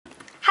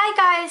Hi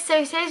guys,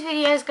 so today's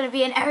video is going to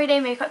be an everyday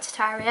makeup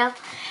tutorial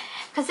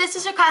because this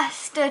is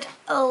requested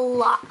a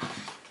lot.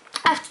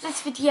 After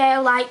this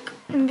video, like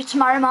maybe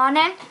tomorrow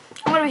morning,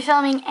 I'm going to be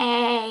filming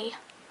a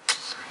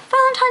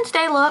Valentine's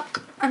Day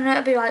look. I know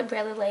it'll be like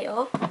really late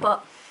up,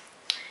 but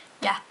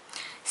yeah.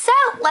 So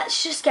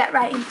let's just get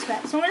right into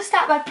it. So I'm going to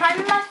start by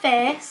priming my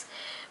face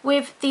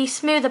with the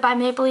Smoother by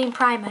Maybelline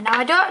primer.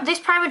 Now this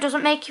primer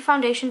doesn't make your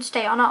foundation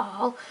stay on at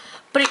all,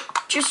 but it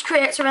just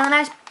creates a really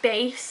nice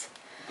base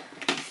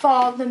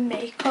for the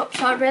makeup,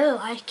 so I really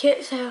like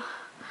it. So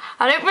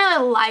I don't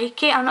really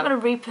like it, I'm not going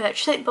to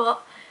repurchase it,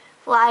 but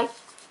like,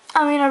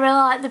 I mean, I really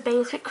like the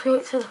base it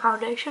creates for the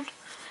foundation.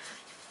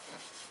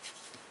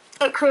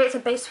 It creates a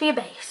base for your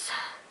base.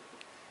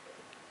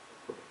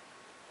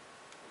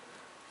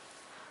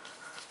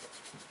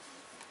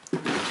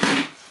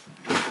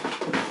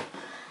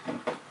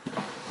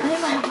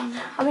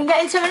 I've been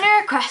getting so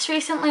many requests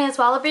recently as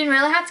well. I've been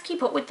really hard to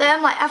keep up with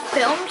them. Like, I've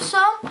filmed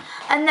some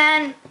and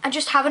then I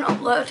just haven't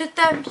uploaded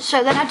them,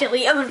 so then I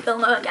delete them and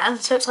film them again,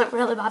 so it's like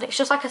really bad. It's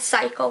just like a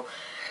cycle.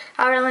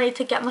 I really need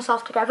to get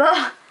myself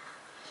together.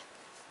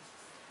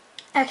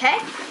 Okay,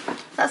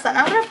 that's that.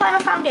 Now I'm going to apply my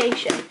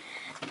foundation.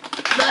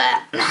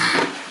 But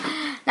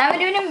now we're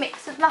doing a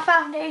mix of my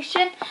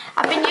foundation.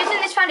 I've been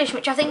using this foundation,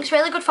 which I think is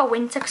really good for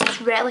winter because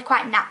it's really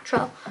quite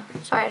natural.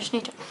 Sorry, I just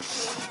need to...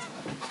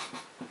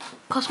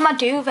 Because my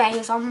duvet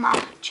is on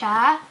my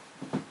chair,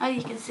 as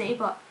you can see,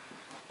 but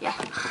yeah.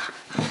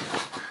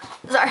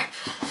 Sorry.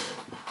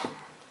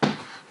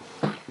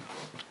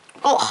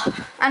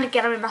 Oh, and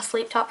again I'm in my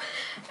sleep top.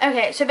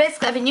 Okay, so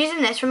basically I've been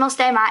using this from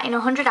Stay Matte in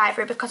 100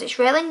 Ivory because it's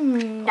really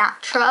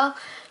natural.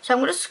 So I'm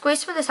going to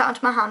squeeze some of this out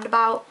onto my hand,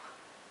 about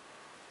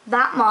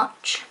that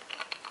much.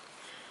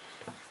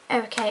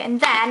 Okay, and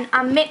then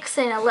I'm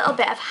mixing a little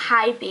bit of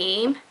High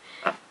Beam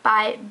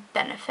by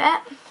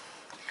Benefit.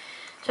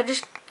 So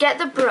just get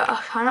the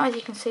brush, I don't know if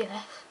you can see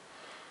this,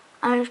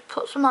 and just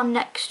put some on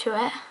next to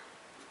it.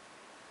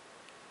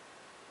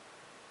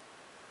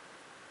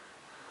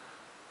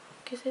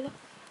 Can you see that?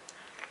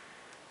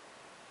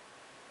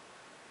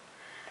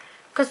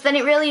 Because then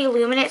it really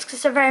illuminates, because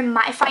it's a very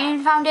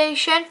mattifying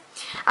foundation.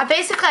 I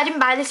didn't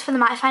buy this for the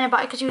mattifying, I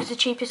bought it because it was the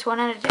cheapest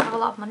one and I didn't have a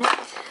lot of money.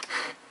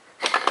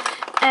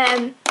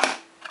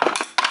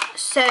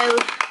 So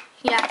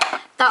yeah,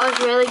 that was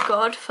really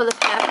good for the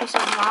purpose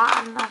of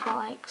that, and I've got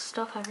like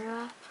stuff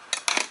everywhere.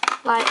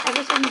 Like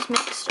everything's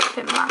mixed up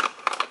in my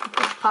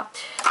brush pot.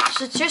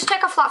 So just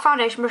take a flat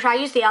foundation brush, I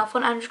use the e.l.f.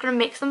 one, and I'm just going to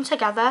mix them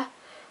together.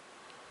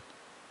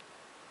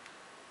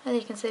 And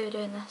you can see we're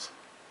doing this.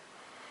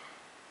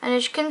 And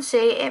as you can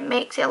see, it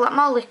makes it a lot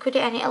more liquidy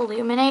and it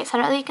illuminates. I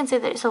don't know if you can see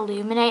that it's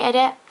illuminated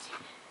it.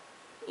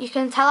 You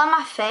can tell on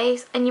my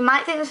face, and you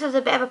might think this is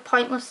a bit of a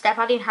pointless step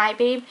adding High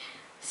Beam,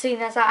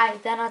 seeing as I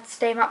then add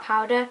Stay Matte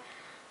powder.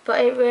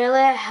 But it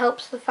really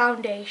helps the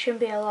foundation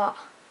be a lot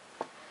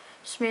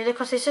smoother,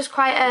 because this is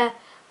quite a,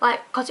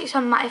 like, because it's a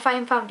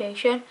mattifying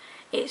foundation,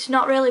 it's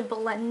not really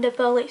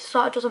blendable, it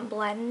sort of doesn't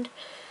blend.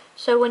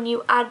 So when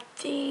you add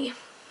the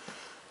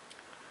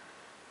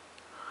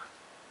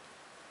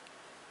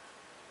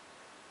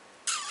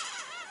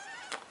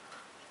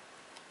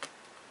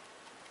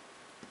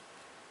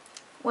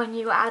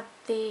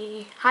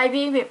High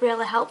Beam, it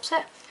really helps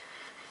it.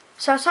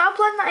 So I sort of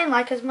blend that in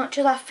like as much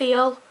as I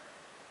feel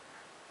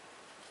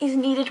is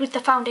needed with the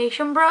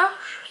foundation brush.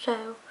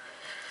 So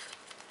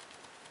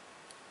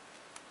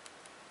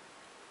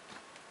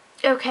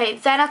okay,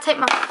 then I take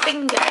my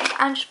fingers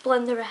and just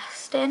blend the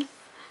rest in,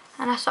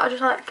 and I sort of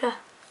just like to,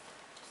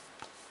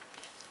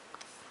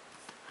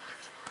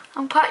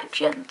 I'm quite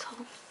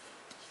gentle.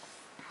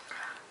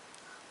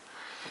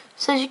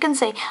 So as you can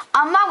see,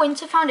 on my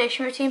winter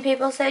foundation routine,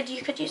 people said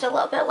you could use a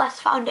little bit less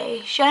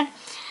foundation,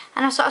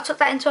 and I sort of took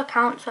that into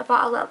account, so I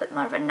bought a little bit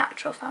more of a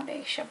natural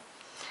foundation.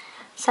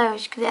 So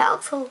as you can see, that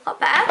looks a lot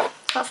better.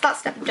 So that's that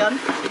step done.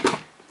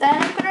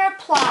 Then I'm going to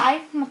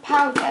apply my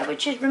powder,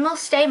 which is Rimmel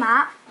Stay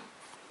Matte.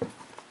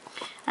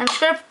 I'm just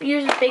going to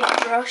use a big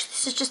brush.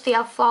 This is just the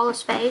e.l.f.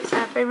 Flawless Face,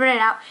 and I've been running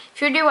out.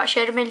 If you do watch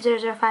shade, I'm in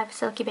 005 for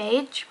Silky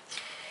Beige.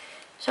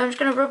 So I'm just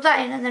going to rub that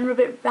in and then rub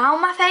it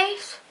around my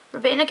face.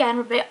 Rub it in again,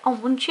 rub it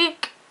on one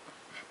cheek,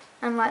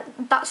 and like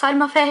that side of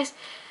my face,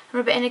 and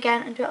rub it in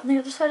again and do it on the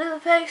other side of the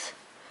face.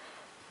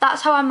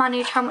 That's how I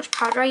manage how much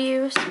powder I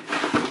use.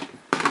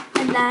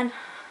 And then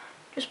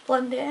just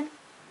blend it in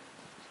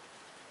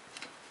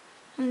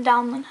and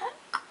down the neck.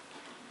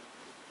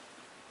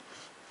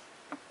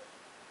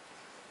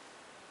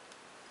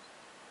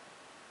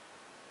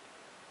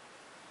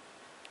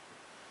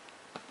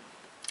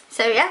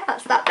 So yeah,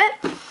 that's that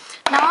bit.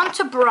 Now on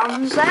to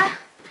bronzer.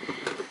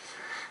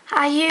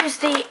 I use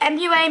the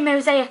MUA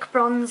Mosaic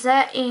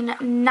Bronzer in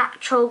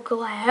Natural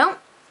Glow. I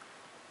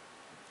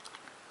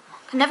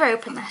can never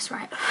open this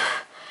right.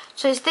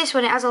 So it's this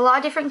one, it has a lot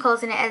of different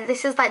colours in it, and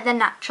this is like the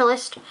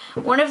naturalist.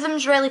 One of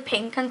them's really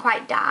pink and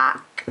quite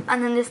dark,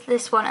 and then there's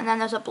this one, and then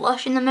there's a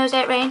blush in the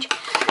Mosaic range.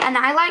 And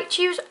I like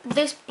to use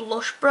this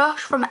blush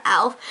brush from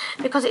e.l.f.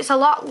 because it's a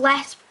lot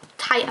less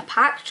tighter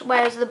packed,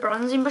 whereas the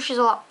bronzing brush is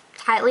a lot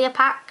tightly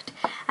packed,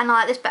 and I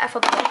like this better for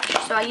blush,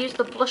 so I use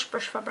the blush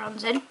brush for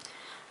bronzing.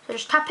 So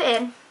just tap it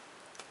in,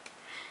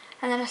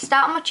 and then I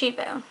start on my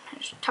cheekbone,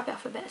 just tap it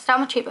off a bit, start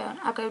on my cheekbone,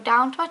 I go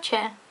down to my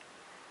chin,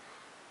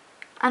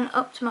 and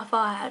up to my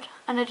forehead,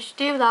 and I just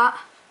do that.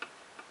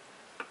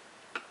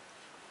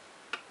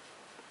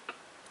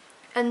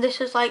 And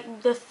this is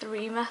like the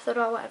 3 method,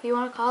 or whatever you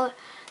want to call it.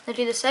 I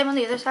do the same on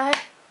the other side.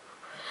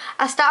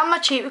 I start on my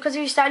cheek because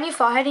if you start on your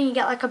forehead and you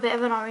get like a bit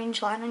of an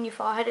orange line on your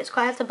forehead, it's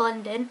quite hard to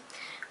blend in.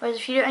 Whereas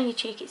if you do it on your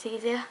cheek, it's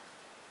easier.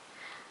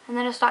 And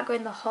then I start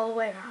going the whole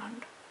way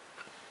around.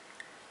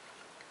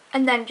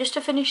 And then just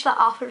to finish that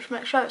off, just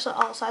make sure it's on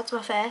all sides of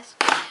my face,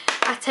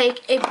 I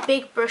take a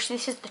big brush.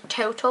 This is the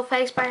Total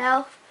Face by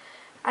e.l.f.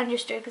 and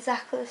just do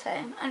exactly the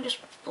same and just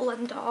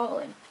blend it all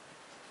in.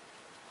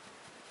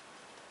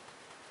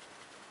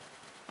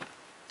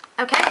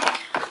 Okay,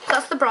 so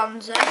that's the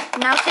bronzer.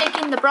 Now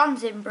taking the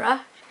bronzing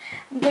brush,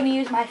 I'm going to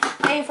use my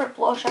favourite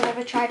blush I've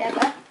ever tried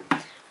ever,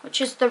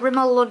 which is the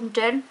Rimmel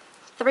London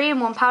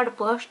 3-in-1 powder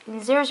blush in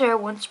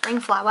 001 Spring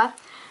Flower.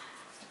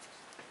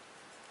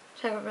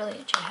 So it really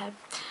itchy head.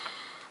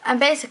 And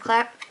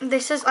basically,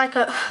 this is like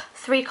a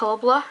 3 colour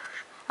blush,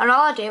 and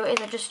all I do is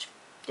I just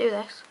do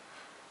this.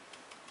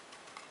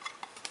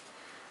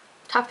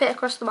 Tap it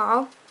across the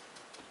bottle,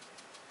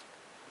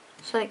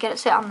 so I get it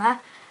sit on there.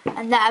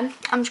 And then,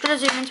 I'm just going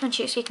to zoom into my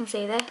cheek so you can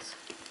see this.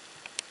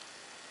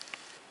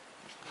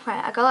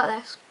 Right, I go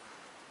like this.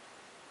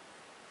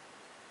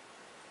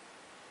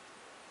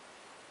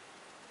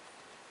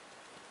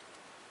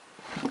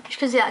 Just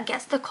because that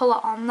gets the colour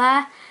on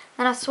there.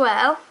 Then I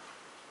swirl.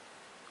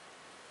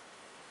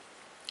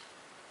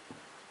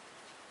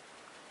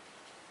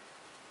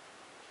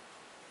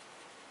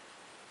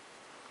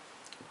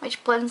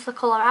 Which blends the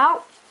colour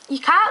out. You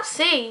can't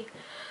see,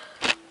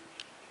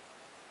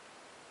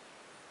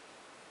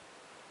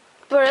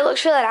 but it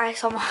looks really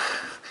nice on my,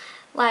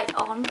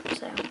 like on,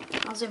 so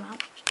I'll zoom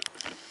out.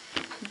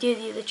 Do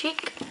the other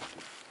cheek,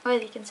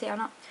 whether you can see or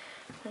not.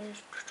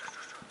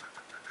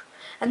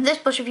 And this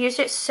blush, I've used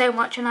it so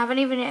much and I haven't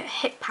even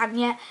hit pan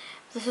yet.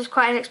 This is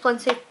quite an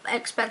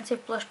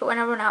expensive blush, but when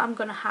I run out I'm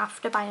going to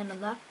have to buy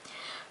another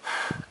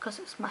because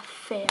it's my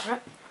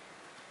favourite.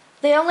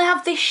 They only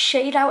have this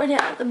shade out in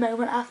it at the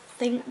moment, I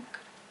think.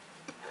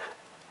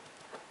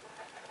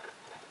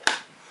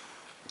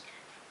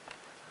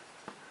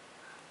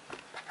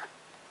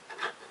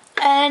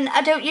 And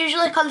I don't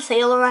usually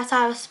conceal unless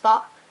I have a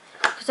spot,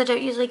 because I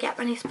don't usually get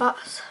many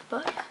spots,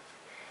 but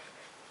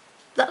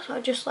that's what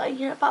I just like,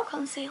 you know, about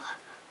concealer.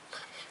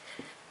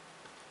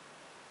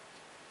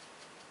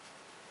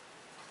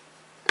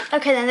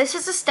 Okay then, this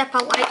is a step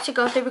I like to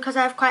go through because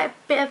I have quite a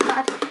bit of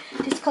bad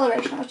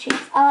discoloration on my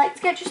cheeks. I like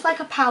to get just like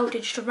a powder,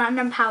 just a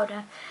random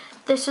powder.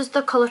 This is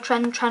the Colour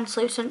Trend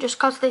Translucent, just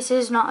because this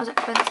is not as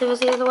expensive as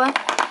the other one.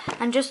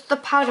 And just the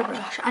powder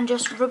brush, and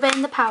just rub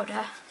in the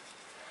powder.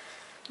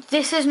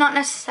 This is not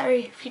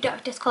necessary if you don't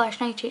have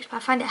discoloration on your cheeks, but I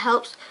find it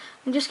helps.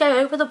 And just go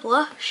over the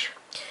blush,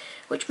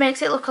 which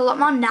makes it look a lot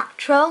more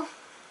natural,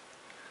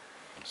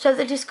 so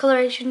the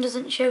discoloration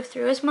doesn't show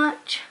through as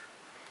much.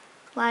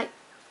 Like,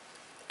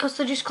 because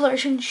the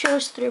discoloration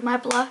shows through my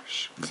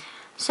blush,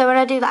 so when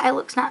I do that it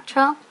looks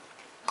natural.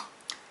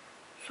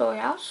 So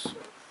yes.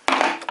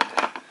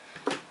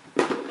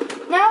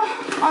 Now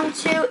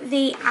onto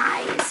the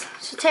eyes.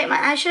 So take my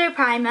eyeshadow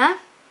primer.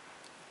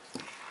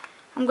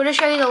 I'm going to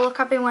show you the look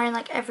I've been wearing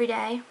like every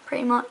day,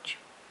 pretty much.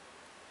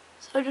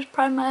 So I just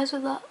prime my eyes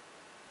with that.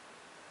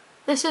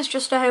 This is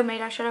just a homemade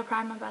eyeshadow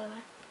primer, by the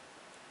way.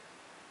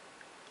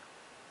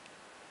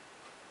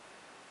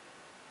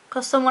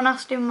 Because someone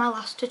asked in my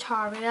last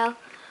tutorial,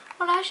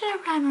 what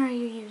eyeshadow primer are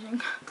you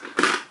using?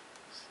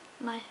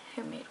 My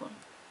homemade one.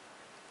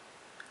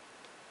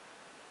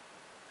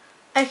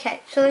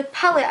 Okay, so the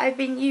palette I've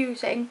been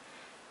using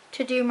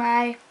to do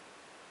my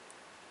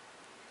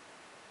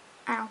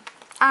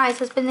eyes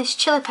has been this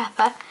Chili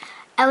Pepper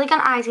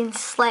Elegant Eyes in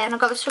Slay, and I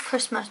got this for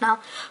Christmas now.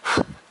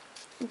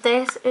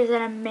 This is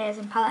an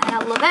amazing palette and I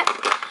love it.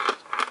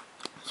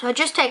 So I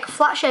just take a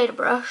flat shader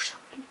brush,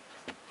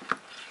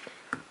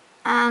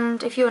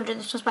 and if you're wondering,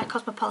 this one's by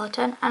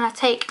Cosmopolitan, and I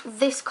take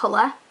this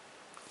colour,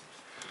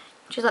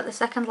 which is like the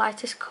second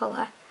lightest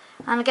colour,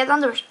 and I get that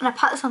on the brush and I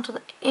pat this onto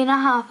the inner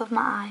half of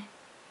my eye.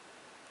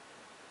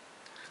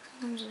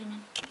 I'm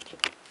zooming.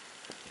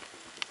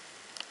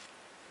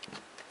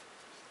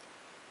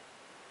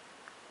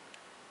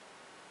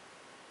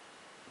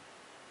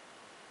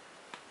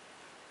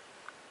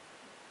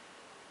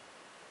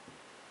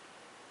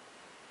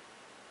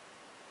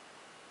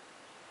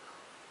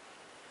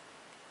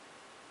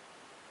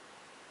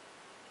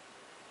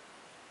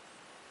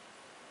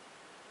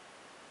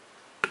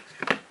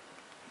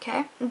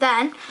 Okay,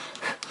 then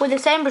with the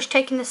same brush,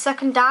 taking the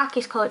second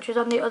darkest colour, which is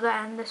on the other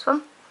end, this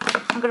one,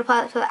 I'm going to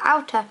apply it to the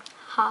outer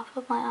half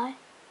of my eye.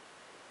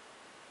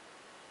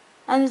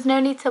 And there's no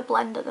need to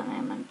blend at the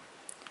moment.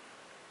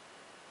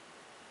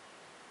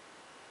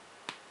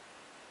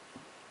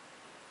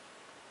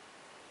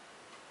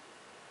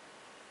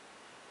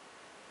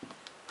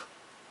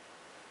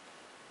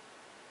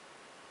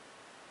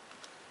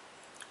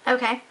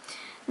 Okay,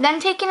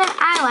 then taking an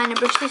eyeliner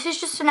brush, this is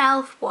just an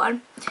e.l.f.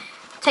 one,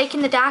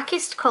 taking the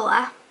darkest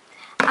colour,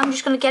 I'm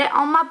just going to get it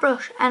on my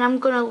brush and I'm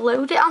going to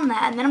load it on there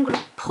and then I'm going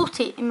to put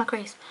it in my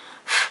crease.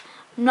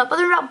 I'm not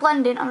bothering about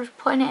blending, I'm just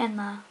putting it in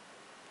there.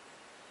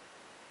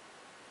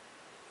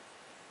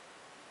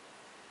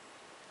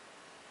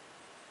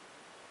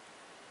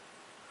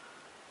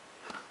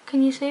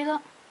 Can you see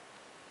that?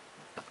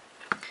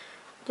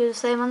 Do the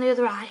same on the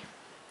other eye.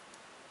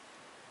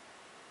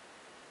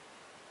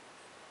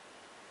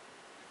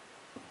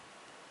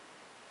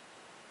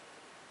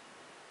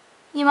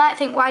 You might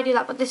think, why do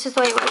that? But this is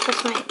the way it works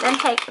for me. Then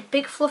take a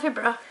big fluffy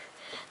brush.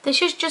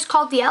 This is just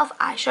called the e.l.f.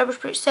 eyeshadow brush,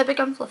 but it's so big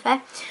and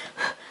fluffy.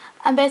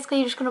 And basically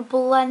you're just going to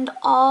blend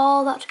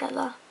all that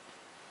together.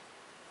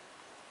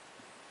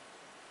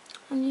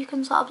 And you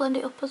can sort of blend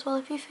it up as well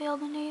if you feel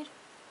the need.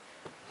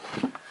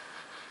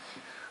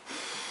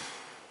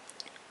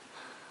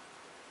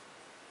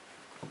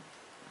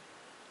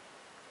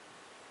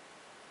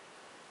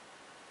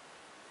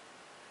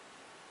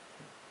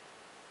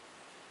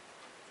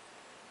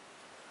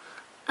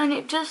 And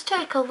it does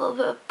take a little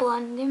bit of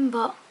blending,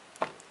 but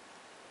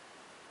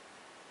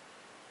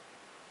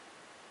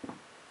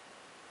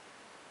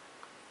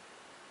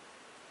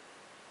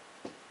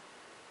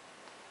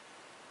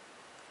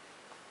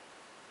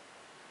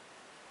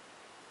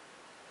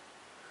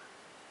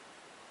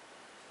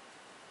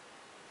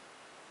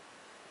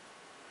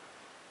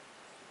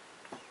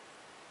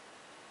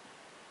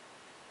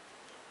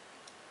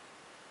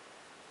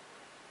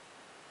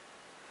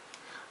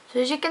so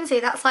as you can see,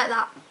 that's like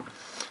that.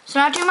 So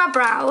now I do my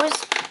brows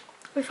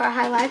before I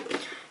highlight.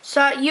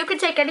 So you can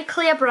take any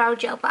clear brow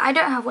gel, but I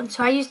don't have one,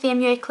 so I use the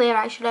MUA clear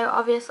eyeshadow,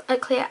 obviously,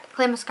 clear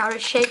mascara,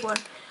 shade 1.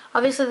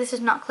 Obviously this is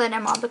not clear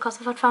anymore because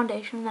I've had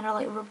foundation and then I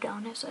like rubbed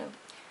down it, so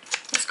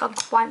it's gone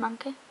quite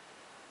manky.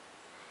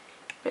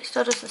 But it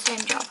still does the same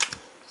job.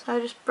 So I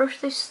just brush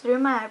this through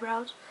my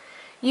eyebrows.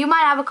 You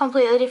might have a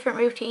completely different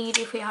routine you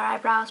do for your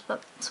eyebrows,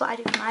 but that's what I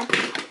do for mine.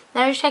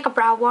 Then I just take a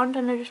brow wand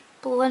and I just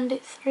blend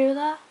it through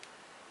there.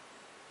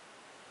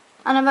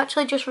 And I've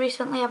actually just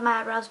recently had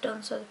my eyebrows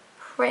done, so they're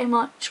pretty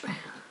much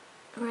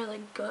really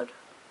good.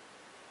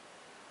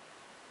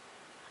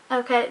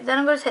 Okay, then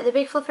I'm going to take the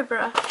big fluffy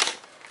brush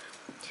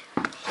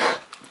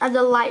and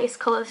the lightest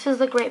colour. This is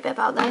the great bit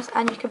about this,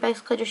 and you can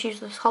basically just use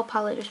this whole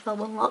palette just for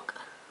one look.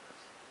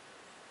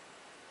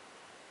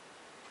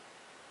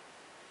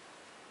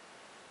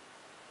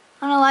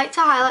 And I like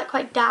to highlight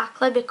quite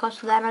darkly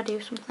because then I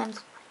do some things.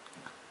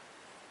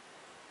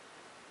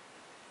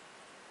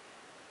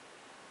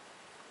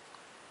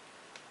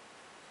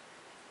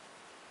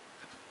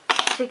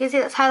 So you can see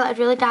that's highlighted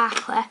really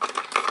darkly.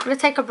 I'm going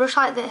to take a brush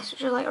like this,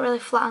 which is like really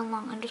flat and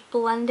long, and just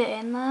blend it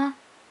in there.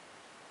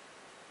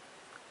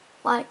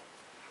 Like,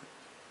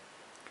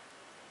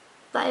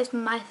 that is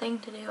my thing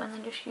to do, and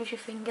then just use your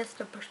fingers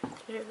to brush it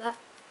through there.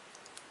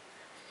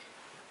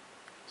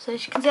 So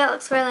as you can see, it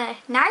looks really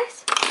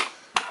nice.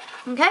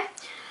 Okay.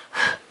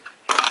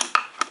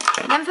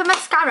 Then for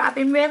mascara, I've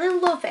been really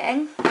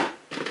loving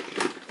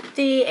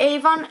the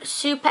Avon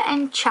Super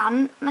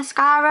Enchant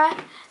mascara.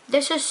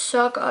 This is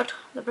so good.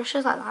 The brush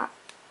is like that.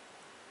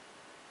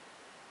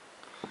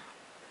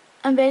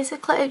 And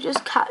basically it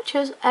just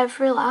catches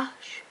every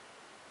lash.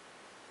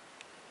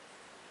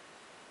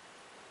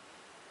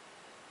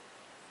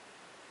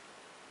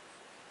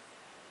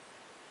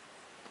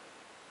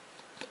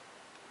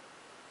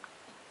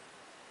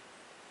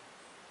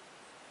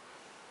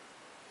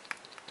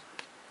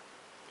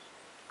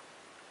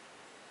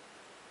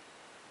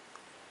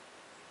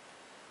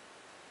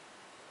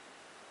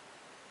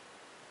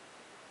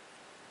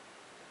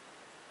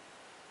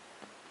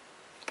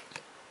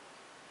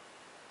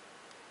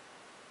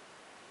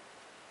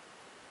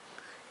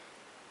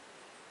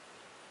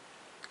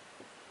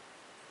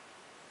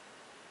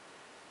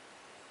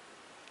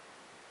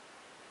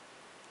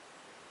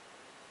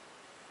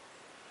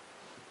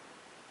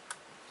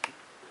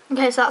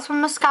 Okay, so that's my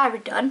mascara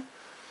done.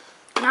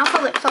 Now for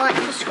lips, I like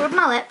to scrub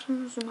my lips.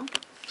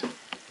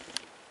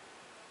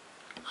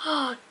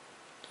 Oh,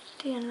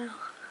 dear no.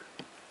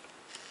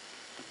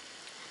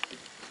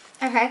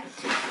 Okay,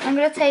 I'm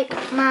going to take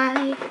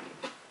my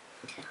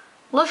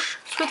Lush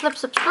Sweet Lip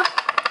Scrub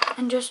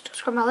and just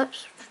scrub my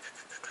lips.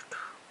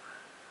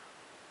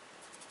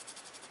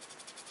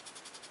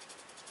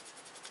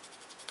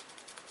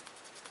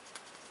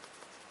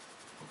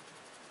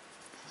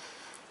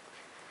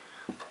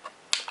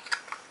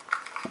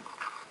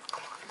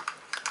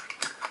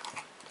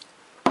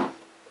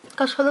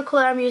 Because for the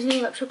colour I'm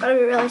using, lips have got to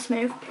be really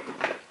smooth.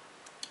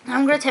 Now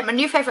I'm going to take my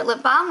new favourite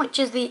lip balm, which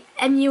is the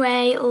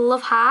MUA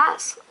Love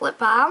Hearts lip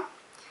balm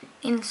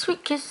in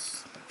Sweet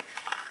Kiss.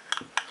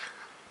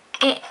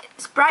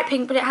 It's bright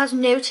pink, but it has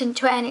no tint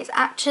to it, and it's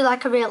actually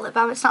like a real lip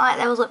balm. It's not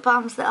like those lip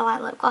balms that are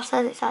like lip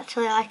glosses. It's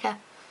actually like a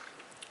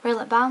real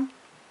lip balm.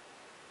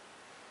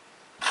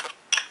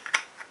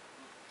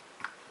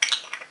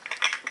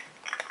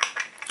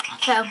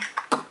 So,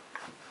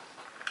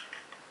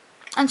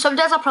 and some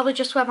days I'll probably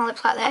just wear my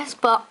lips like this,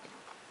 but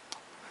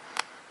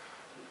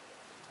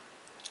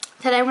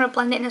Today I'm going to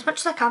blend it in as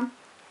much as I can.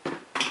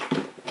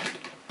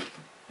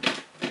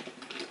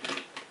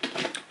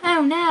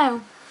 Oh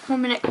no, 1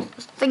 minute, there's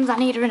things I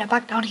need are in a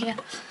bag down here.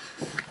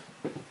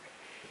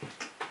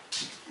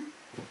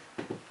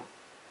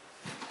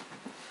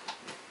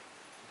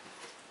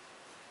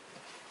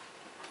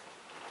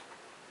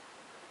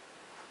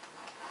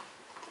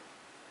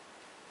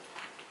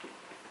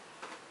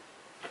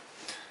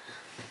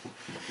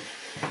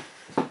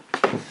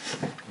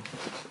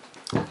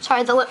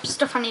 Sorry, the lip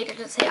stuff I needed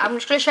to say. I'm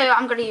just going to show you what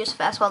I'm going to use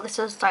first while this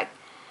is like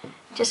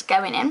just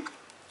going in.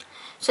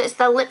 So it's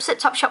the Lips at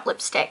Topshop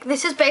lipstick.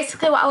 This is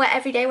basically what I wear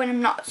every day when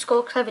I'm not at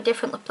school because I have a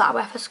different lip that I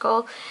wear for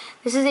school.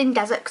 This is in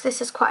Desert because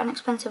this is quite an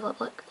expensive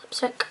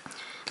lipstick.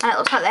 And it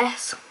looks like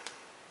this.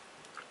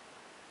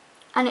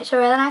 And it's a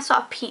really nice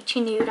sort of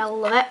peachy nude. I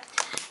love it.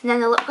 And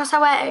then the lip gloss I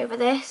wear over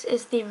this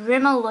is the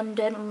Rimmel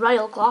London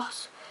Royal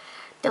Gloss.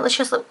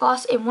 Delicious lip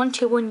gloss in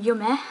 121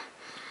 Yummy.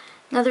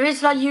 Now the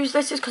reason I use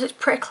this is because it's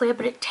pretty clear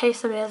but it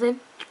tastes amazing.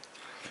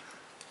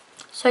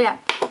 So yeah.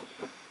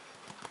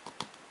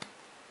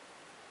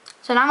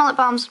 So now my lip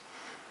balm's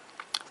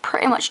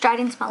pretty much dried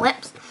into my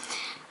lips.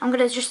 I'm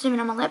going to just zoom in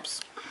on my lips.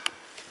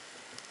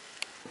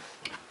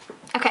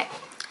 Okay,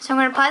 so I'm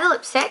going to apply the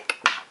lipstick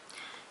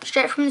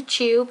straight from the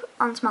tube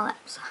onto my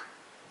lips.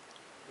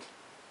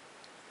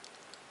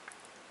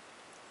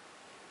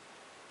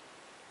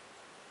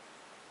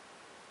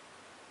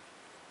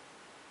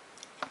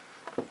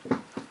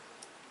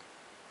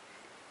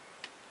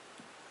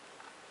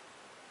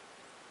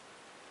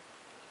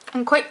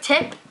 And quick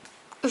tip,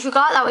 if you go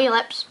like that with your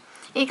lips,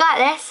 you go like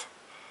this,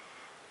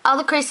 all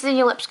the creases in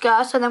your lips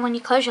go, so then when you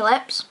close your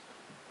lips,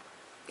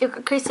 you've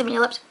got creases in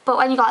your lips, but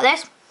when you go like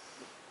this,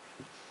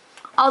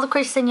 all the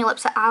creases in your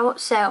lips are out,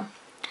 so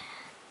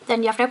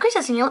then you have no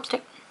creases in your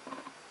lipstick.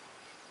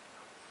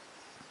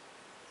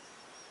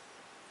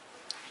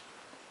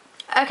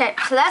 Okay,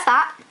 so there's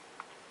that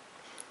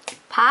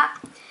part.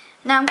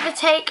 Now I'm going to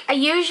take,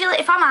 usually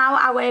if I'm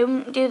out I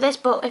won't do this,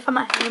 but if I'm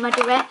at home I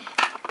do it.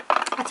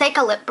 I take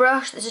a lip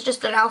brush, this is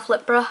just an e.l.f.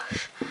 lip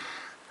brush,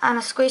 and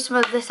I squeeze some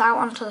of this out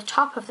onto the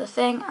top of the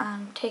thing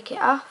and take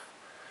it off.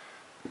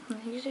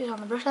 And use it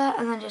on the brush there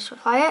and then just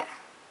apply it.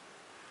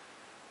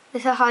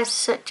 This has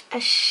such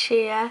a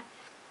sheer,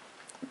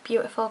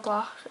 beautiful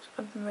gloss. It's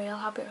unreal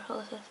how beautiful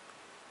this is.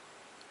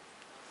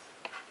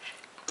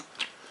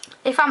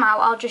 If I'm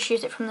out I'll just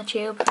use it from the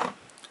tube,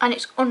 and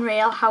it's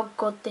unreal how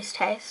good this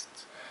tastes.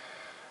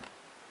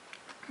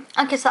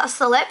 Okay, so that's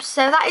the lips.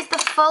 So that is the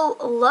full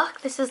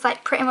look. This is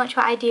like pretty much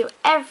what I do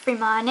every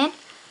morning.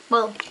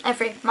 Well,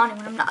 every morning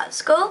when I'm not at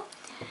school.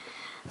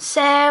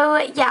 So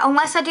yeah,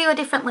 unless I do a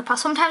different lip. I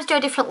sometimes do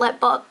a different lip,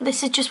 but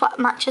this is just what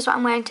matches what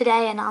I'm wearing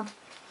today, and I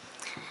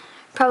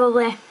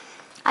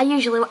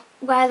usually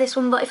wear this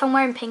one, but if I'm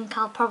wearing pink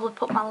I'll probably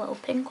put my little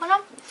pink one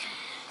on.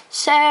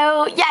 So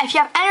yeah, if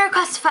you have any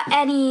requests for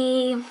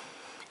any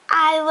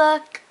eye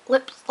look,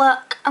 lips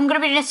look, I'm going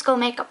to be doing a school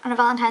makeup and a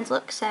Valentine's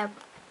look, so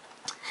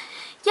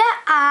yeah,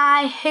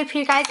 I hope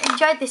you guys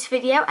enjoyed this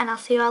video and I'll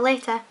see you all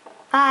later.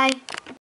 Bye.